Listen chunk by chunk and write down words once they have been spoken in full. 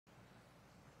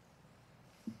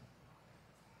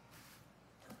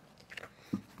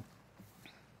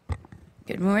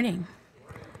Good morning.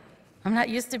 I'm not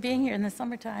used to being here in the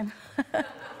summertime.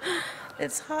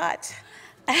 It's hot.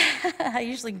 I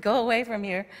usually go away from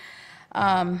here,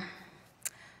 but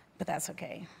that's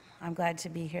okay. I'm glad to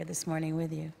be here this morning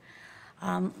with you.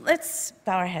 Let's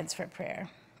bow our heads for prayer.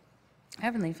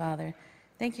 Heavenly Father,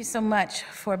 thank you so much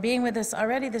for being with us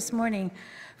already this morning,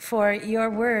 for your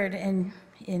word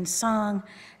in song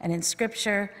and in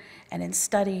scripture and in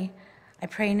study. I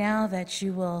pray now that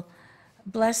you will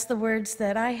bless the words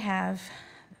that I have,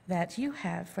 that you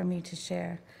have for me to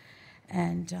share,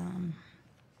 and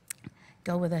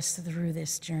go with us through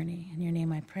this journey. In your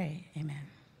name I pray, amen.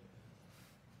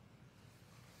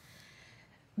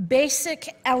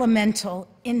 Basic elemental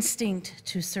instinct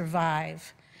to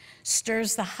survive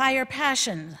stirs the higher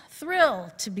passion,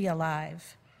 thrill to be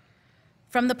alive.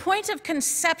 From the point of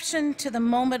conception to the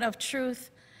moment of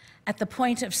truth, at the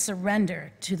point of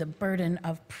surrender to the burden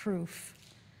of proof.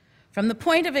 From the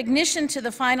point of ignition to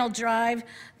the final drive,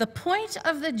 the point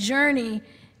of the journey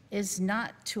is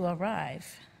not to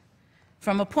arrive.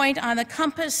 From a point on the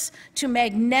compass to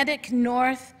magnetic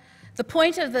north, the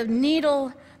point of the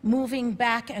needle moving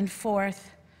back and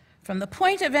forth. From the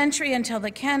point of entry until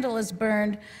the candle is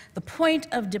burned, the point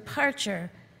of departure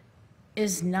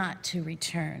is not to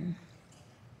return.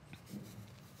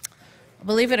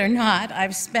 Believe it or not,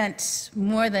 I've spent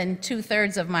more than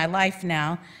 2/3 of my life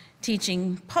now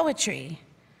teaching poetry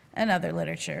and other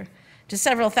literature to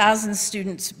several thousand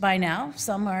students by now.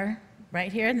 Some are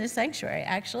right here in this sanctuary,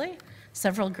 actually,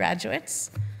 several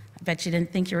graduates. I bet you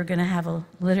didn't think you were going to have a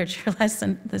literature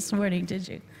lesson this morning, did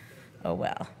you? Oh,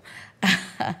 well.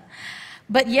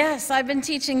 But yes, I've been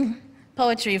teaching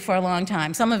poetry for a long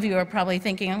time. Some of you are probably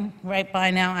thinking right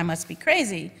by now, I must be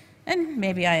crazy, and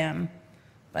maybe I am,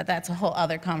 but that's a whole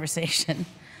other conversation.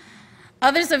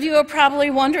 Others of you are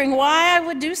probably wondering why I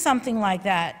would do something like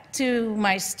that to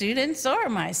my students or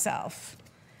myself.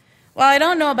 Well, I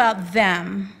don't know about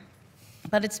them,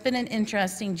 but it's been an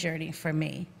interesting journey for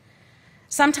me.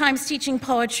 Sometimes teaching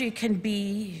poetry can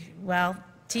be, well,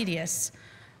 tedious,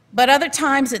 but other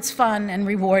times it's fun and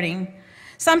rewarding.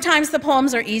 Sometimes the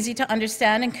poems are easy to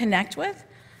understand and connect with.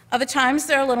 Other times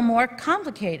they're a little more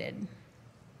complicated.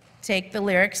 Take the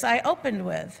lyrics I opened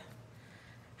with.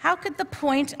 How could the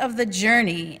point of the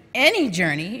journey, any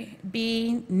journey,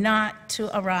 be not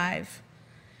to arrive?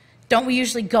 Don't we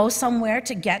usually go somewhere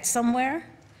to get somewhere?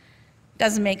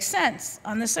 Doesn't make sense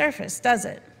on the surface, does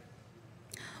it?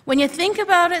 When you think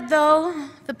about it, though,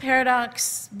 the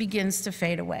paradox begins to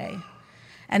fade away,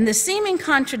 and the seeming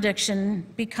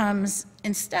contradiction becomes,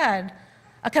 instead,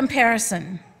 a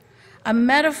comparison, a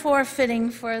metaphor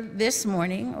fitting for this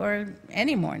morning or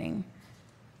any morning.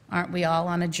 Aren't we all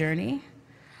on a journey?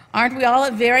 Aren't we all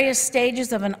at various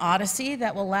stages of an odyssey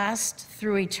that will last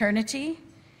through eternity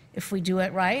if we do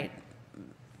it right?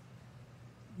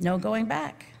 No going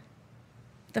back.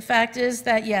 The fact is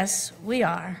that, yes, we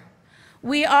are.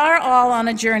 We are all on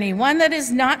a journey, one that is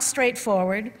not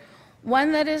straightforward,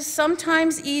 one that is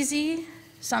sometimes easy,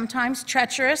 sometimes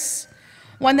treacherous,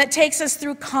 one that takes us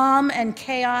through calm and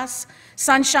chaos,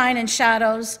 sunshine and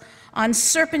shadows, on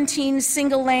serpentine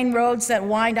single-lane roads that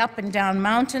wind up and down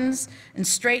mountains and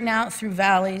straighten out through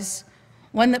valleys,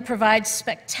 one that provides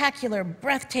spectacular,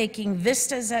 breathtaking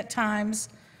vistas at times,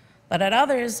 but at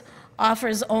others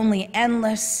offers only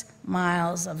endless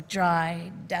miles of dry,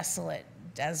 desolate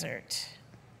desert.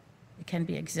 It can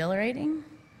be exhilarating,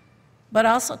 but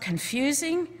also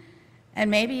confusing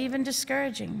and maybe even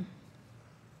discouraging.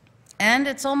 And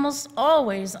it's almost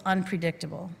always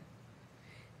unpredictable.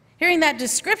 Hearing that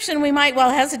description, we might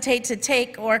well hesitate to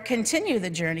take or continue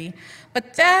the journey,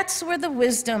 but that's where the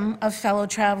wisdom of fellow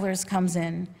travelers comes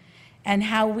in, and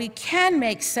how we can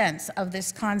make sense of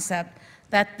this concept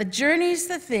that the journey's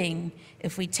the thing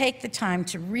if we take the time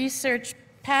to research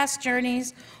past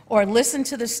journeys or listen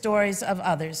to the stories of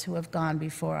others who have gone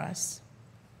before us.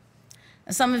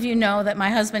 Now, some of you know that my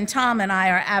husband Tom and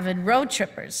I are avid road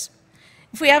trippers.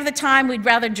 If we have the time, we'd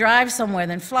rather drive somewhere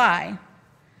than fly.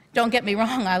 Don't get me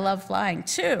wrong, I love flying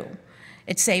too.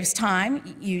 It saves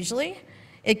time, usually.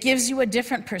 It gives you a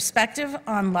different perspective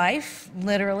on life,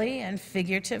 literally and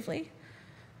figuratively.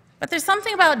 But there's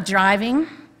something about driving,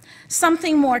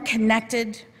 something more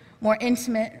connected, more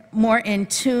intimate, more in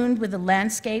tune with the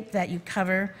landscape that you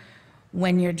cover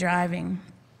when you're driving.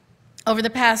 Over the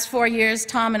past 4 years,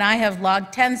 Tom and I have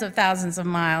logged tens of thousands of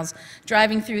miles,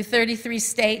 driving through 33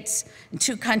 states and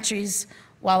 2 countries,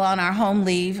 while on our home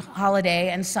leave,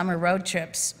 holiday, and summer road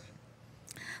trips.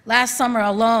 Last summer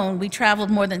alone, we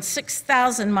traveled more than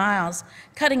 6,000 miles,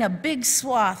 cutting a big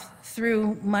swath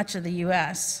through much of the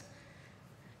U.S.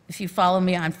 If you follow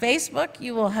me on Facebook,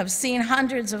 you will have seen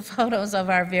hundreds of photos of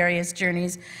our various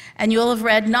journeys, and you'll have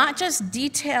read not just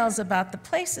details about the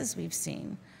places we've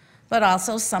seen, but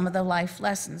also some of the life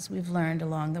lessons we've learned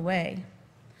along the way.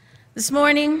 This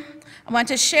morning, I want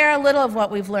to share a little of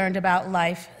what we've learned about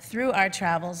life through our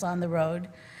travels on the road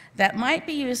that might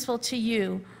be useful to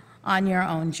you on your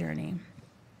own journey.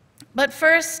 But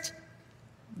first,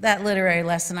 that literary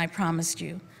lesson I promised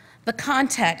you, the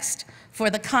context for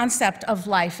the concept of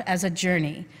life as a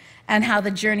journey, and how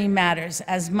the journey matters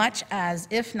as much as,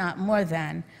 if not more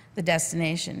than, the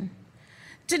destination.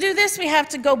 To do this, we have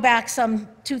to go back some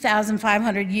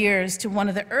 2,500 years to one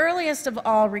of the earliest of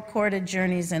all recorded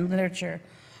journeys in literature,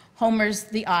 Homer's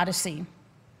The Odyssey,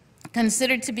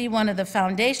 considered to be one of the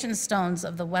foundation stones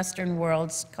of the Western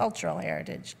world's cultural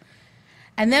heritage.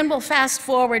 And then we'll fast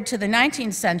forward to the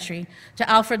 19th century to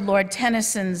Alfred Lord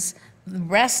Tennyson's The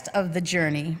Rest of the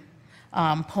Journey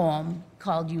poem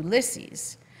called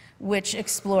Ulysses, which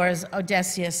explores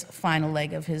Odysseus' final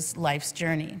leg of his life's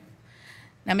journey.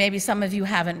 Now, maybe some of you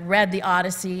haven't read the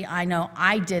Odyssey. I know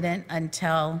I didn't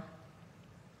until,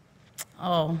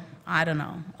 I don't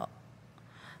know,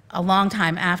 a long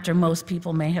time after most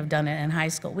people may have done it in high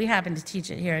school. We happened to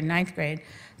teach it here in 9th grade,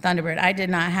 Thunderbird. I did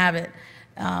not have it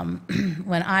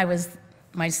when I was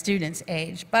my students'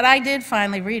 age, but I did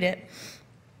finally read it.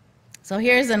 So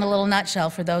here's in a little nutshell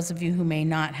for those of you who may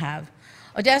not have.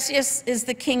 Odysseus is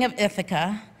the king of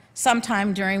Ithaca,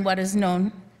 sometime during what is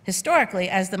known historically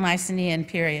as the Mycenaean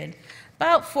period,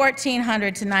 about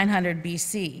 1400 to 900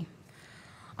 BC.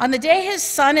 On the day his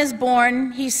son is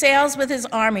born, he sails with his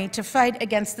army to fight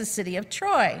against the city of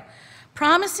Troy,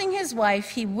 promising his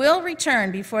wife he will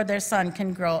return before their son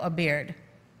can grow a beard.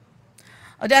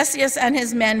 Odysseus and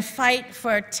his men fight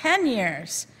for 10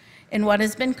 years in what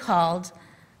has been called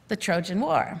the Trojan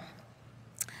War.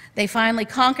 They finally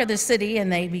conquer the city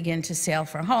and they begin to sail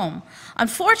for home.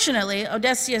 Unfortunately,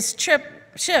 Odysseus'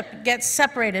 ship gets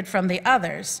separated from the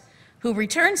others, who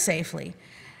return safely,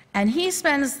 and he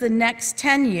spends the next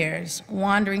 10 years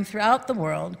wandering throughout the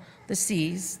world, the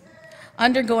seas,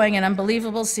 undergoing an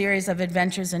unbelievable series of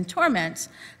adventures and torments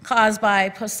caused by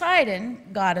Poseidon,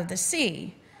 god of the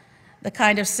sea, the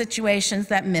kind of situations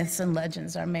that myths and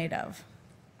legends are made of.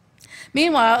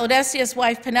 Meanwhile, Odysseus'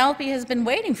 wife Penelope has been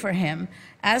waiting for him,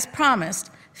 as promised,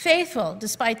 faithful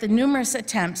despite the numerous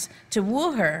attempts to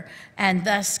woo her and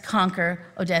thus conquer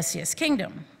Odysseus'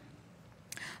 kingdom.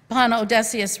 Upon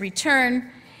Odysseus' return,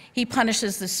 he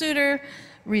punishes the suitor,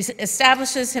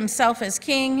 establishes himself as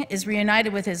king, is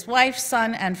reunited with his wife,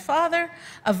 son, and father,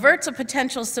 averts a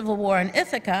potential civil war in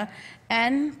Ithaca,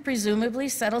 and presumably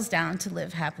settles down to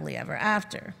live happily ever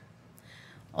after.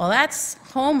 Well, that's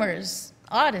Homer's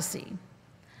Odyssey.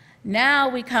 Now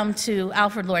we come to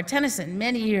Alfred Lord Tennyson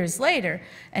many years later,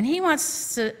 and he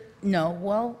wants to know,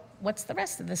 well, what's the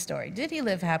rest of the story? Did he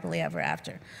live happily ever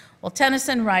after? Well,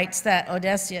 Tennyson writes that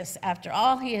Odysseus, after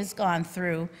all he has gone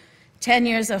through, 10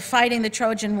 years of fighting the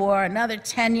Trojan War, another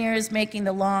 10 years making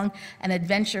the long and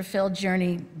adventure-filled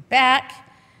journey back,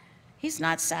 he's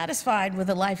not satisfied with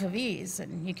a life of ease,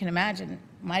 and you can imagine it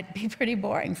might be pretty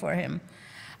boring for him.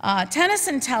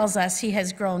 Tennyson tells us he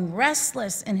has grown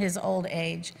restless in his old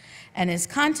age and is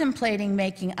contemplating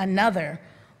making another,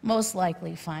 most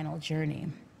likely final journey.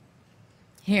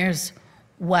 Here's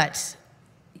what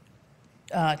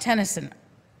Tennyson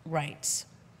writes,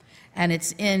 and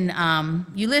it's in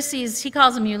Ulysses. He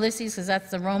calls him Ulysses because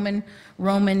that's the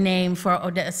Roman name for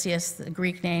Odysseus, the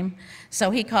Greek name.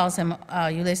 So he calls him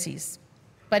Ulysses.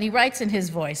 But he writes in his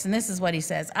voice, and this is what he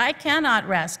says: "I cannot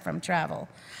rest from travel.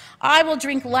 I will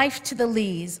drink life to the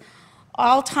lees.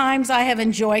 All times I have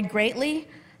enjoyed greatly,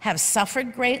 have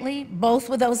suffered greatly, both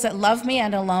with those that love me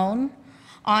and alone.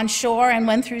 On shore and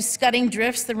when through scudding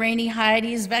drifts the rainy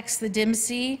Hyades vex the dim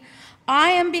sea, I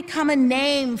am become a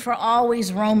name for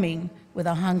always roaming with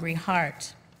a hungry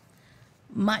heart.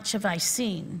 Much have I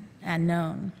seen and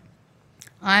known.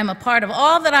 I am a part of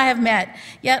all that I have met,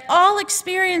 yet all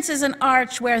experience is an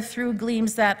arch wherethrough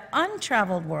gleams that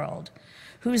untraveled world,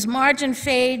 whose margin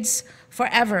fades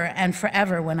forever and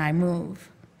forever when I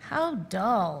move. How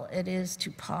dull it is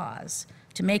to pause,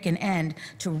 to make an end,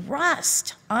 to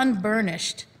rust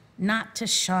unburnished, not to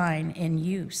shine in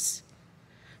use.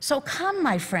 So come,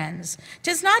 my friends,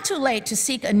 'tis not too late to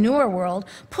seek a newer world.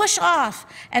 Push off,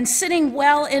 and sitting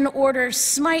well in order,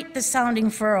 smite the sounding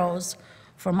furrows,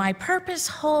 for my purpose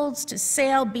holds to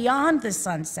sail beyond the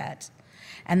sunset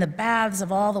and the baths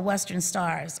of all the western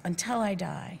stars until I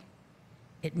die.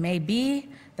 It may be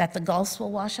that the gulfs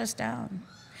will wash us down.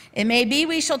 It may be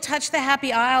we shall touch the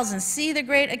happy isles and see the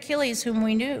great Achilles whom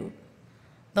we knew.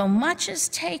 Though much is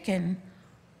taken,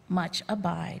 much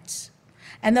abides.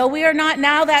 And though we are not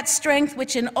now that strength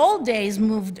which in old days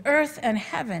moved earth and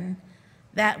heaven,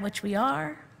 that which we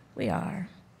are, we are.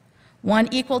 One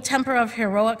equal temper of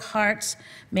heroic hearts,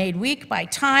 made weak by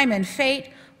time and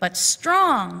fate, but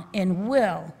strong in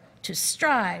will to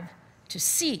strive, to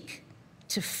seek,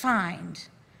 to find,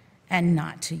 and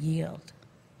not to yield.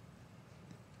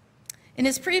 In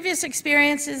his previous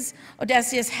experiences,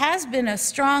 Odysseus has been a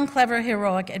strong, clever,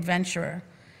 heroic adventurer.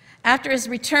 After his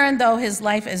return, though, his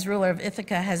life as ruler of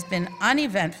Ithaca has been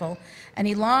uneventful, and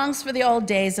he longs for the old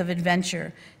days of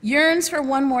adventure, yearns for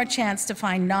one more chance to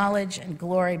find knowledge and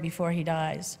glory before he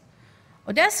dies.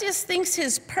 Odysseus thinks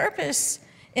his purpose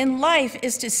in life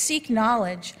is to seek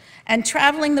knowledge, and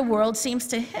traveling the world seems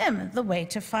to him the way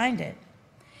to find it.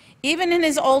 Even in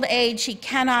his old age, he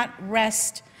cannot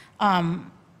rest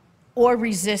or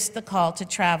resist the call to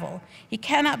travel. He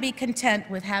cannot be content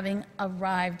with having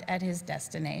arrived at his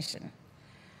destination.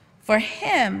 For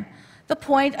him, the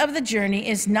point of the journey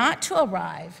is not to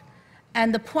arrive,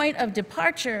 and the point of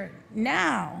departure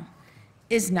now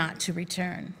is not to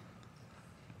return.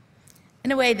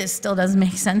 In a way, this still doesn't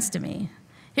make sense to me.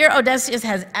 Here, Odysseus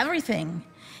has everything.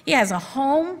 He has a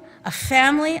home, a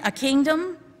family, a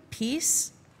kingdom,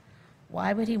 peace.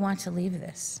 Why would he want to leave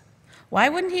this? Why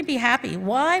wouldn't he be happy?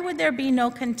 Why would there be no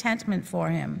contentment for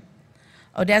him?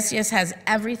 Odysseus has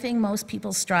everything most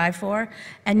people strive for,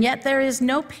 and yet there is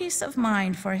no peace of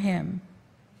mind for him.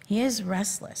 He is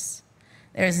restless.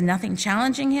 There is nothing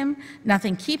challenging him,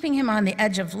 nothing keeping him on the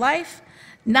edge of life,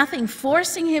 nothing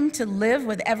forcing him to live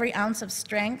with every ounce of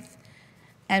strength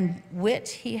and wit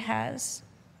he has.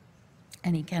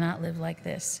 And he cannot live like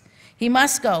this. He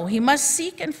must go. He must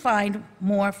seek and find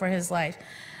more for his life.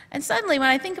 And suddenly, when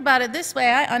I think about it this way,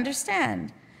 I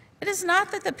understand. It is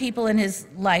not that the people in his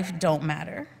life don't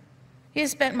matter. He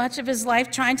has spent much of his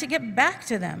life trying to get back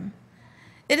to them.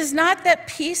 It is not that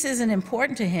peace isn't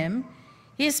important to him.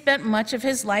 He has spent much of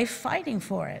his life fighting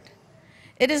for it.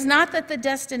 It is not that the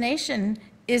destination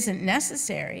isn't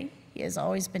necessary. He has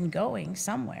always been going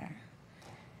somewhere.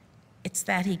 It's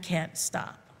that he can't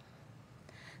stop.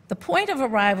 The point of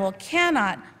arrival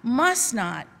cannot, must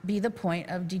not be the point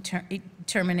of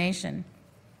determination.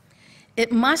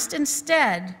 It must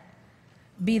instead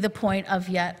be the point of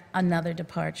yet another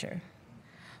departure.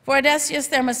 For Odysseus,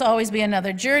 there must always be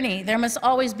another journey. There must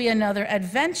always be another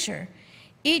adventure.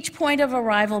 Each point of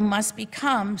arrival must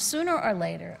become, sooner or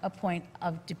later, a point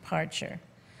of departure,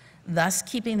 thus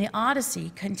keeping the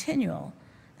Odyssey continual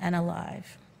and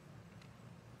alive.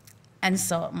 And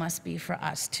so it must be for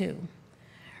us too.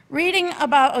 Reading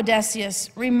about Odysseus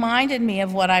reminded me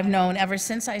of what I've known ever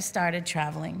since I started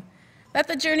traveling, that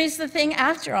the journey's the thing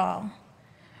after all.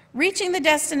 Reaching the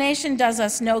destination does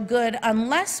us no good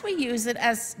unless we use it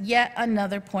as yet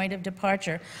another point of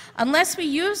departure, unless we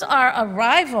use our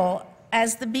arrival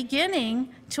as the beginning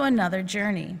to another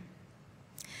journey.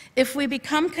 If we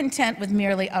become content with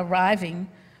merely arriving,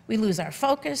 we lose our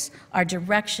focus, our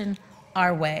direction,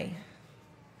 our way.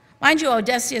 Mind you,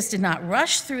 Odysseus did not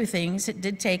rush through things. It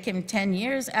did take him 10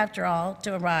 years, after all,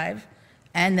 to arrive,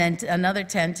 and then another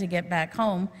 10 to get back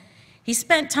home. He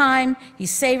spent time, he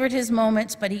savored his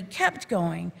moments, but he kept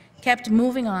going, kept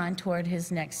moving on toward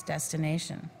his next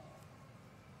destination.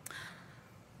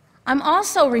 I'm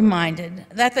also reminded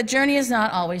that the journey is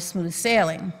not always smooth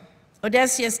sailing.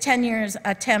 Odysseus' 10 years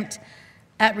attempt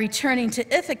at returning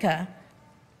to Ithaca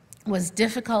was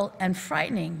difficult and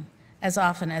frightening as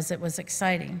often as it was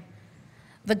exciting.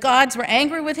 The gods were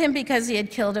angry with him because he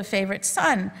had killed a favorite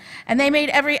son, and they made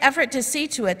every effort to see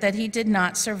to it that he did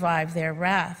not survive their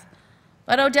wrath.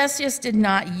 But Odysseus did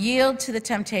not yield to the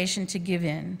temptation to give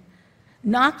in.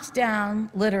 Knocked down,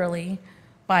 literally,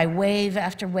 by wave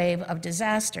after wave of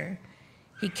disaster,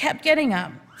 he kept getting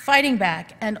up, fighting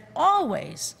back, and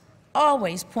always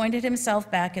pointed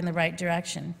himself back in the right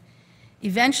direction.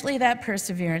 Eventually, that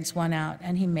perseverance won out,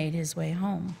 and he made his way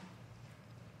home.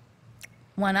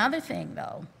 One other thing,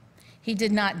 though, he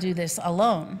did not do this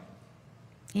alone.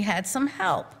 He had some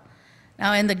help.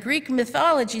 Now, in the Greek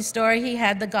mythology story, he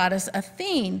had the goddess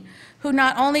Athene, who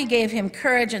not only gave him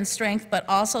courage and strength, but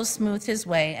also smoothed his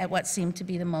way at what seemed to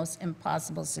be the most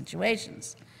impossible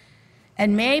situations.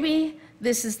 And maybe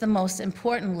this is the most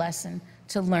important lesson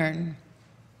to learn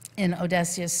in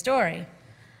Odysseus' story,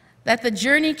 that the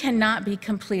journey cannot be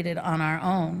completed on our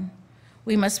own.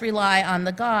 We must rely on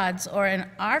the gods, or in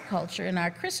our culture, in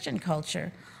our Christian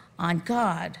culture, on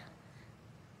God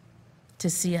to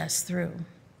see us through.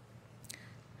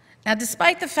 Now,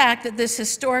 despite the fact that this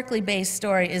historically based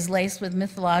story is laced with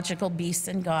mythological beasts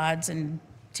and gods and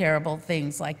terrible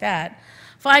things like that,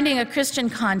 finding a Christian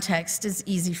context is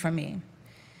easy for me.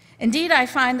 Indeed, I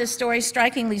find this story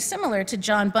strikingly similar to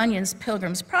John Bunyan's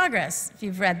Pilgrim's Progress. If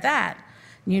you've read that,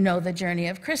 you know the journey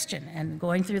of Christian and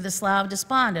going through the Slough of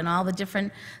Despond and all the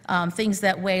different things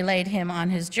that waylaid him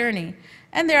on his journey.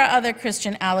 And there are other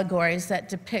Christian allegories that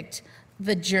depict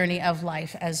the journey of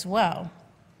life as well.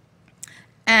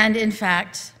 And in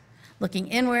fact, looking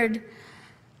inward,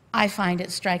 I find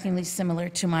it strikingly similar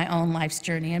to my own life's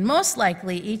journey. And most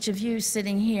likely, each of you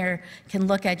sitting here can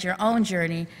look at your own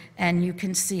journey and you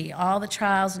can see all the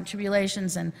trials and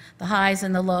tribulations and the highs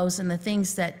and the lows and the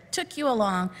things that took you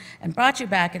along and brought you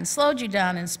back and slowed you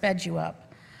down and sped you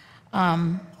up.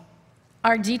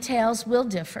 Our details will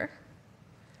differ,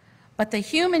 but the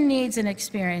human needs and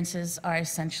experiences are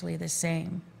essentially the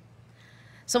same.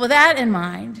 So with that in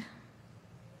mind,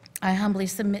 I humbly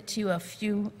submit to you a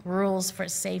few rules for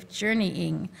safe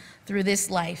journeying through this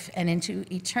life and into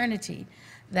eternity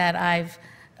that I've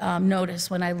noticed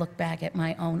when I look back at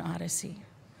my own odyssey.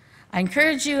 I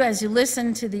encourage you as you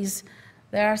listen to these,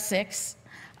 there are 6,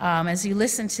 as you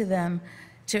listen to them,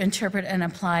 to interpret and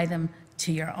apply them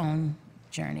to your own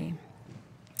journey.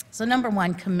 So number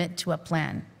 1, commit to a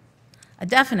plan. A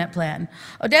definite plan.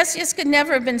 Odysseus could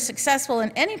never have been successful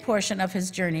in any portion of his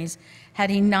journeys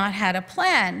had he not had a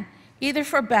plan, either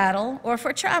for battle or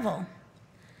for travel.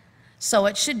 So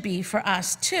it should be for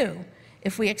us too,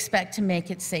 if we expect to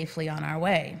make it safely on our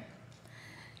way.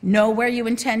 Know where you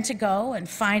intend to go and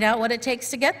find out what it takes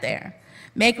to get there.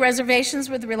 Make reservations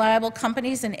with reliable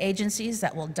companies and agencies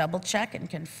that will double-check and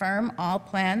confirm all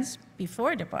plans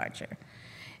before departure.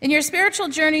 In your spiritual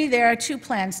journey, there are 2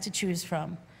 plans to choose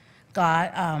from.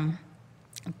 God,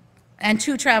 and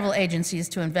 2 travel agencies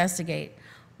to investigate.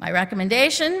 My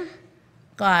recommendation,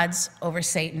 God's over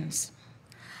Satan's.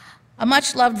 A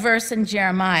much-loved verse in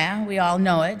Jeremiah, we all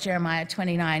know it, Jeremiah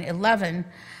 29:11,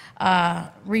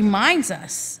 reminds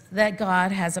us that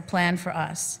God has a plan for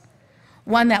us,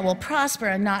 one that will prosper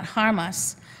and not harm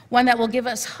us, one that will give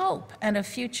us hope and a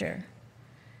future.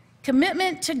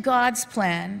 Commitment to God's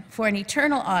plan for an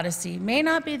eternal odyssey may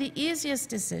not be the easiest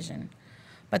decision,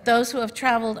 but those who have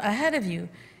traveled ahead of you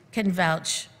can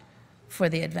vouch for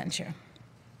the adventure.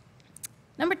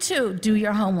 Number 2, do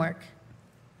your homework.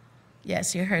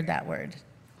 Yes, you heard that word,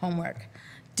 homework.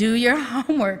 Do your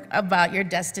homework about your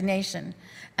destination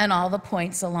and all the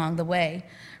points along the way.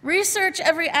 Research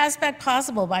every aspect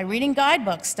possible by reading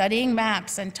guidebooks, studying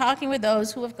maps, and talking with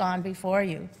those who have gone before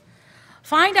you.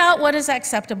 Find out what is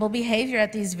acceptable behavior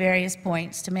at these various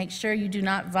points to make sure you do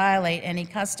not violate any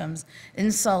customs,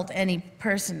 insult any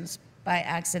persons by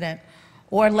accident,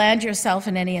 or land yourself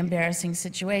in any embarrassing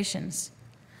situations.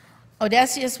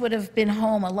 Odysseus would have been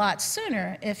home a lot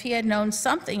sooner if he had known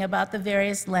something about the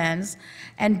various lands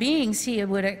and beings he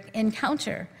would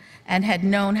encounter and had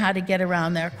known how to get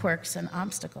around their quirks and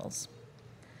obstacles.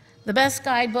 The best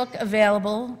guidebook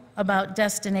available about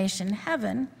destination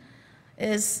heaven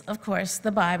is, of course,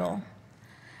 the Bible.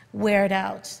 Wear it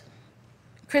out.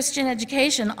 Christian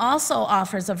education also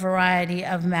offers a variety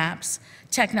of maps,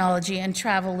 technology, and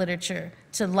travel literature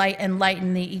to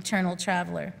enlighten the eternal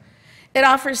traveler. It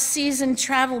offers seasoned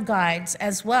travel guides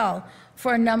as well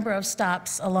for a number of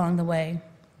stops along the way.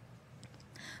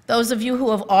 Those of you who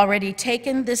have already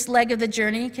taken this leg of the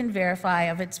journey can verify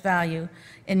of its value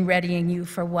in readying you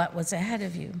for what was ahead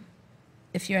of you.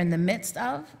 If you're in the midst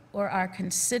of or are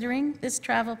considering this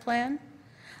travel plan,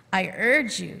 I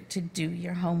urge you to do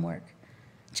your homework.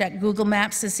 Check Google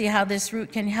Maps to see how this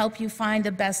route can help you find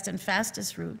the best and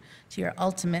fastest route to your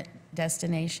ultimate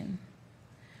destination.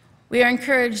 We are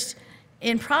encouraged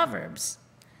in Proverbs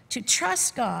to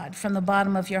trust God from the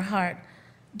bottom of your heart.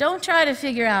 Don't try to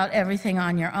figure out everything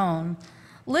on your own.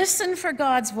 Listen for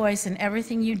God's voice in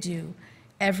everything you do,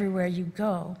 everywhere you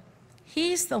go.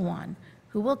 He's the one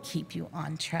who will keep you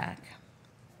on track.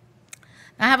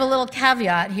 I have a little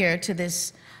caveat here to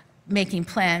this making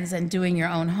plans and doing your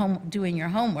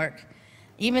homework.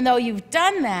 Even though you've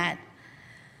done that,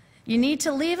 you need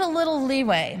to leave a little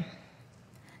leeway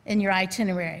in your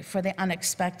itinerary for the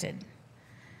unexpected.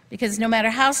 Because no matter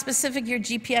how specific your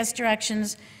GPS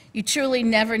directions, you truly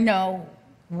never know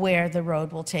where the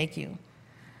road will take you.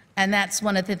 And that's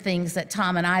one of the things that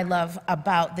Tom and I love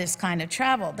about this kind of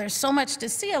travel. There's so much to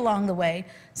see along the way,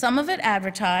 some of it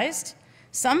advertised,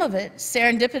 some of it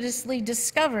serendipitously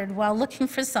discovered while looking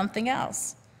for something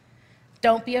else.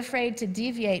 Don't be afraid to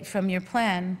deviate from your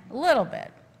plan a little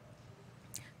bit,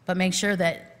 but make sure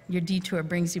that your detour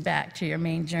brings you back to your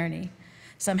main journey.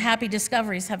 Some happy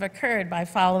discoveries have occurred by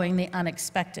following the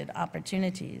unexpected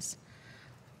opportunities.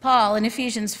 Paul in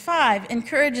Ephesians 5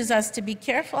 encourages us to be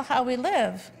careful how we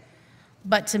live,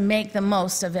 but to make the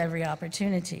most of every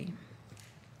opportunity.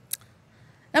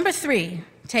 Number 3,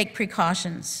 take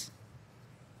precautions.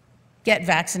 Get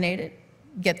vaccinated,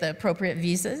 get the appropriate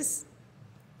visas,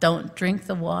 don't drink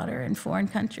the water in foreign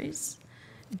countries,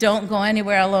 don't go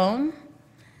anywhere alone,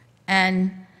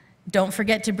 and don't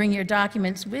forget to bring your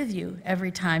documents with you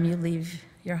every time you leave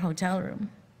your hotel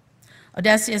room.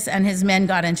 Odysseus and his men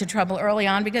got into trouble early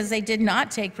on because they did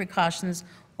not take precautions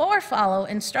or follow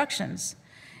instructions.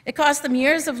 It cost them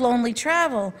years of lonely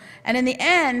travel, and in the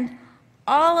end,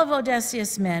 all of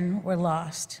Odysseus' men were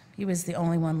lost. He was the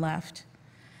only one left.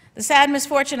 The sad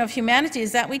misfortune of humanity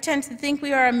is that we tend to think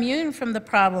we are immune from the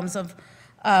problems of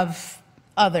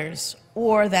others,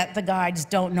 or that the guides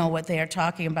don't know what they are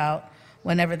talking about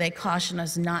whenever they caution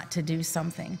us not to do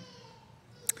something.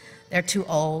 They're too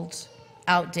old,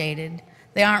 outdated,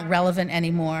 they aren't relevant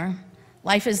anymore.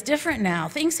 Life is different now,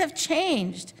 things have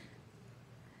changed.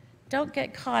 Don't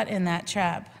get caught in that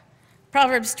trap.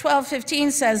 Proverbs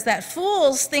 12:15 says that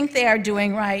fools think they are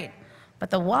doing right, but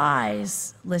the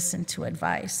wise listen to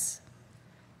advice.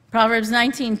 Proverbs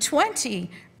 19:20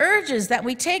 urges that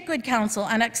we take good counsel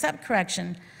and accept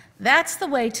correction. That's the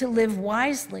way to live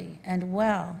wisely and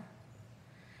well.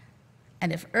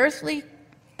 And if earthly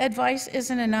advice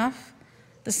isn't enough,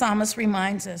 the psalmist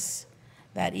reminds us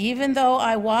that even though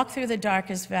I walk through the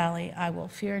darkest valley, I will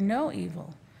fear no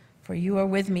evil, for you are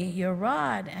with me, your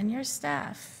rod and your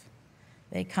staff,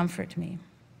 they comfort me.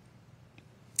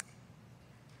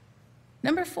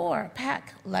 Number 4,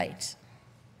 pack light.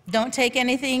 Don't take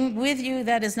anything with you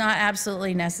that is not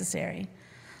absolutely necessary.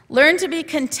 Learn to be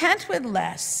content with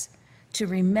less, to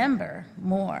remember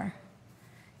more.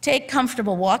 Take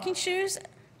comfortable walking shoes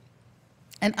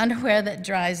and underwear that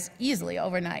dries easily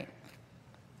overnight.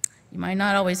 You might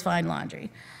not always find laundry.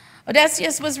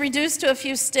 Odysseus was reduced to a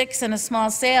few sticks and a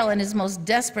small sail in his most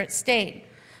desperate state.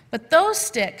 But those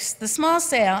sticks, the small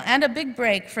sail, and a big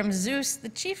break from Zeus, the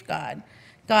chief god,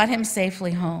 got him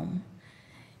safely home.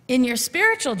 In your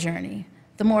spiritual journey,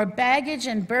 the more baggage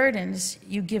and burdens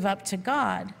you give up to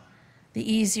God,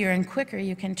 the easier and quicker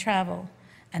you can travel,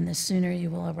 and the sooner you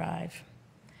will arrive.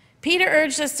 Peter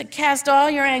urged us to cast all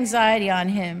your anxiety on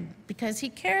him because he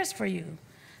cares for you.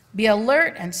 Be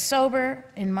alert and sober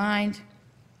in mind.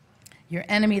 Your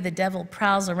enemy, the devil,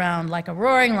 prowls around like a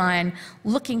roaring lion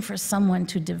looking for someone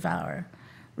to devour.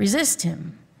 Resist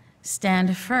him.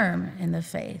 Stand firm in the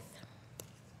faith.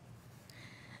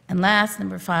 And last,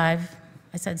 number 5,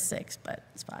 I said 6, but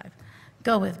it's 5.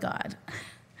 Go with God.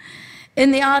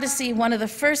 In the Odyssey, one of the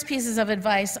first pieces of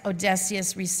advice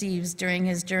Odysseus receives during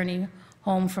his journey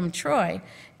home from Troy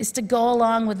is to go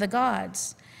along with the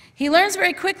gods. He learns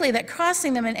very quickly that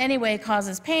crossing them in any way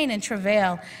causes pain and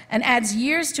travail and adds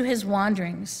years to his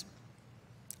wanderings.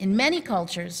 In many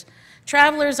cultures,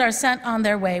 travelers are sent on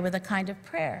their way with a kind of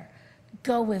prayer.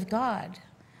 Go with God,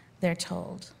 they're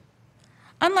told.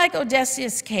 Unlike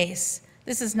Odysseus' case,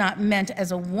 this is not meant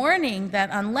as a warning that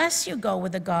unless you go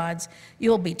with the gods,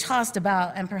 you'll be tossed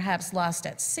about and perhaps lost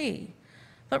at sea,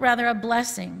 but rather a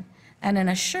blessing and an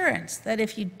assurance that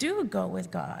if you do go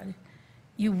with God,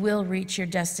 you will reach your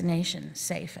destination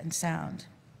safe and sound.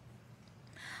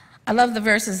 I love the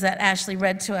verses that Ashley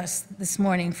read to us this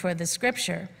morning for the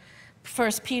scripture.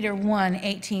 1 Peter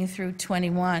 1:18 through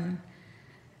 21.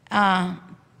 And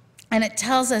it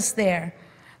tells us there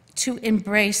to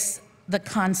embrace the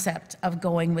concept of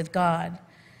going with God.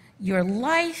 Your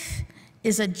life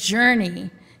is a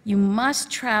journey. You must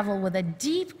travel with a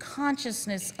deep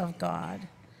consciousness of God.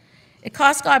 It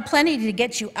cost God plenty to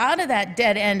get you out of that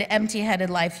dead-end, empty-headed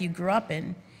life you grew up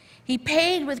in. He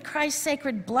paid with Christ's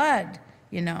sacred blood,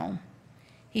 you know.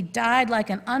 He died like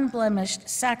an unblemished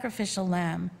sacrificial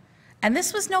lamb. And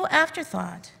this was no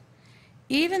afterthought.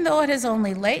 Even though it has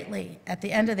only lately, at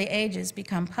the end of the ages,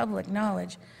 become public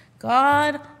knowledge,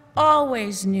 God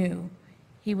always knew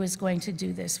he was going to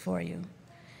do this for you.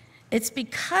 It's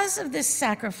because of this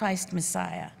sacrificed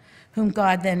Messiah, whom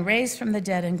God then raised from the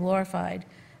dead and glorified,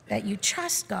 that you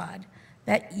trust God,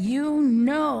 that you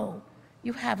know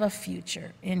you have a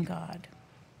future in God.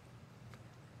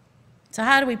 So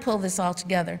how do we pull this all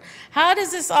together? How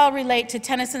does this all relate to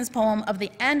Tennyson's poem of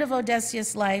the end of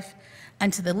Odysseus' life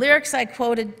and to the lyrics I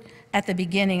quoted at the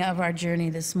beginning of our journey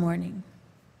this morning?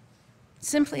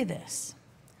 Simply this: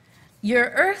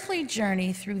 your earthly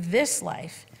journey through this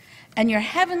life and your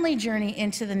heavenly journey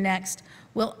into the next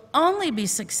will only be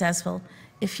successful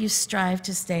if you strive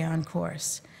to stay on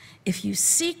course, if you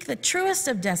seek the truest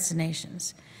of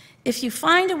destinations, if you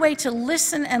find a way to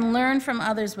listen and learn from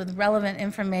others with relevant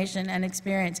information and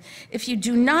experience, if you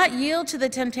do not yield to the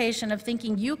temptation of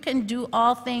thinking you can do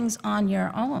all things on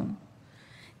your own,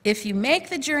 if you make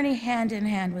the journey hand in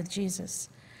hand with Jesus,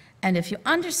 and if you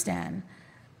understand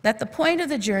that the point of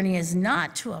the journey is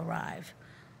not to arrive,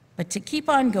 but to keep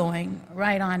on going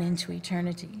right on into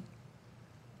eternity.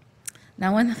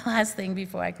 Now, one last thing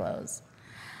before I close.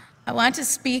 I want to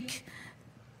speak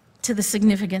to the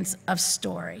significance of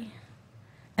story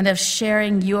and of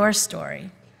sharing your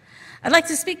story. I'd like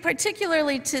to speak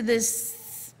particularly to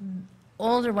this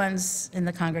older ones in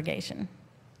the congregation.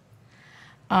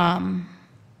 And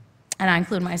I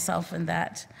include myself in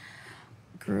that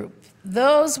group.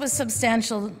 Those with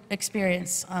substantial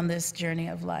experience on this journey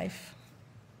of life.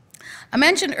 I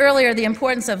mentioned earlier the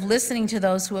importance of listening to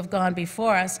those who have gone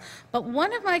before us, but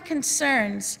one of my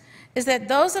concerns is that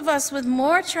those of us with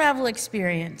more travel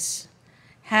experience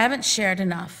haven't shared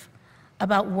enough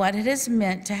about what it has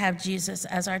meant to have Jesus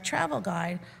as our travel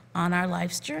guide on our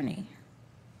life's journey.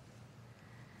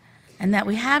 And that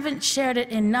we haven't shared it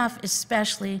enough,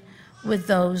 especially with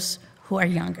those who are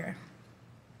younger,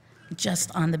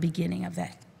 just on the beginning of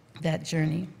that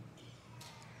journey.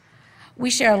 We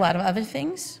share a lot of other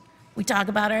things. We talk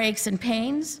about our aches and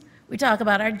pains. We talk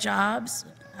about our jobs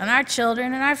and our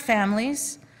children and our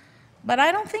families. But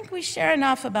I don't think we share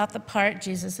enough about the part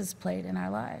Jesus has played in our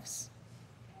lives.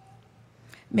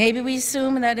 Maybe we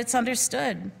assume that it's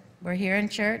understood. We're here in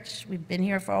church. We've been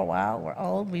here for a while. We're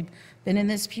old. We've been in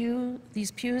these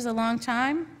pews a long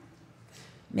time.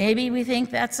 Maybe we think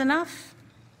that's enough.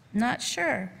 Not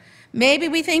sure. Maybe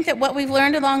we think that what we've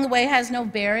learned along the way has no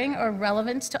bearing or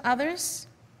relevance to others.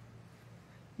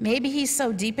 Maybe he's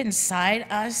so deep inside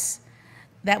us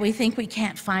that we think we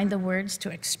can't find the words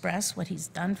to express what he's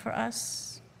done for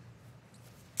us.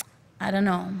 I don't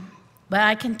know, but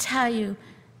I can tell you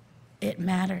it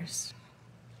matters.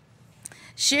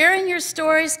 Sharing your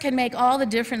stories can make all the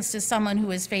difference to someone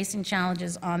who is facing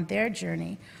challenges on their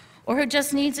journey or who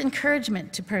just needs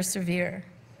encouragement to persevere.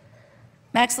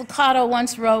 Max Lucado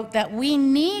once wrote that we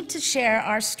need to share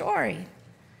our story,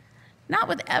 not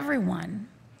with everyone,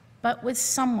 but with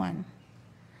someone.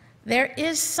 There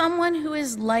is someone who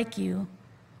is like you,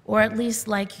 or at least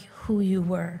like who you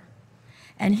were.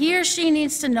 And he or she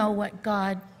needs to know what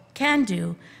God can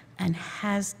do and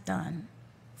has done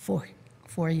for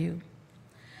you.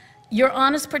 Your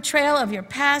honest portrayal of your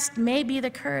past may be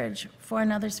the courage for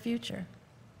another's future.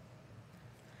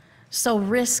 So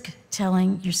risk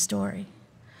telling your story.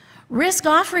 Risk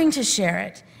offering to share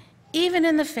it, even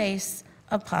in the face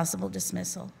of possible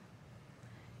dismissal.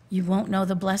 You won't know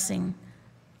the blessing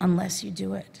unless you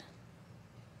do it,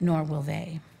 nor will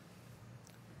they.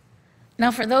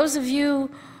 Now, for those of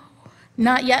you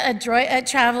not yet adroit at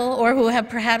travel or who have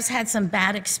perhaps had some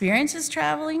bad experiences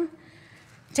traveling,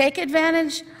 take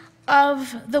advantage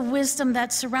of the wisdom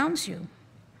that surrounds you.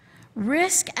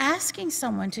 Risk asking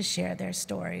someone to share their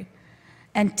story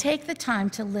and take the time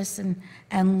to listen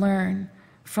and learn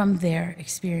from their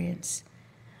experience.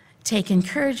 Take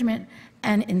encouragement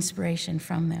and inspiration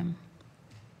from them.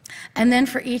 And then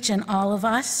for each and all of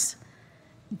us,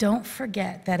 don't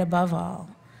forget that above all,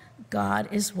 God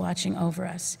is watching over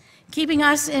us, keeping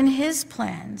us in his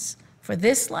plans for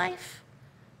this life,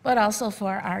 but also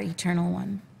for our eternal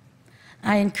one.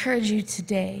 I encourage you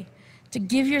today to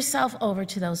give yourself over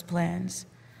to those plans,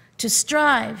 to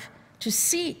strive, to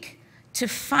seek, to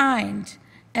find,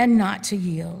 and not to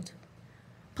yield.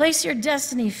 Place your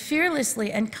destiny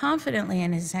fearlessly and confidently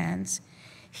in his hands.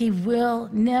 He will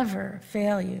never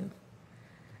fail you.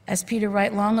 As Peter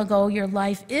wrote long ago, your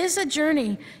life is a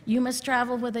journey. You must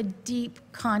travel with a deep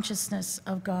consciousness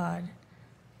of God.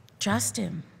 Trust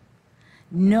him.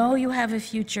 Know you have a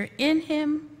future in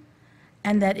him,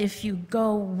 and that if you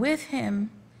go with him,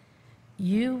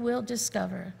 you will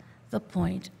discover the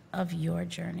point of your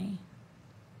journey.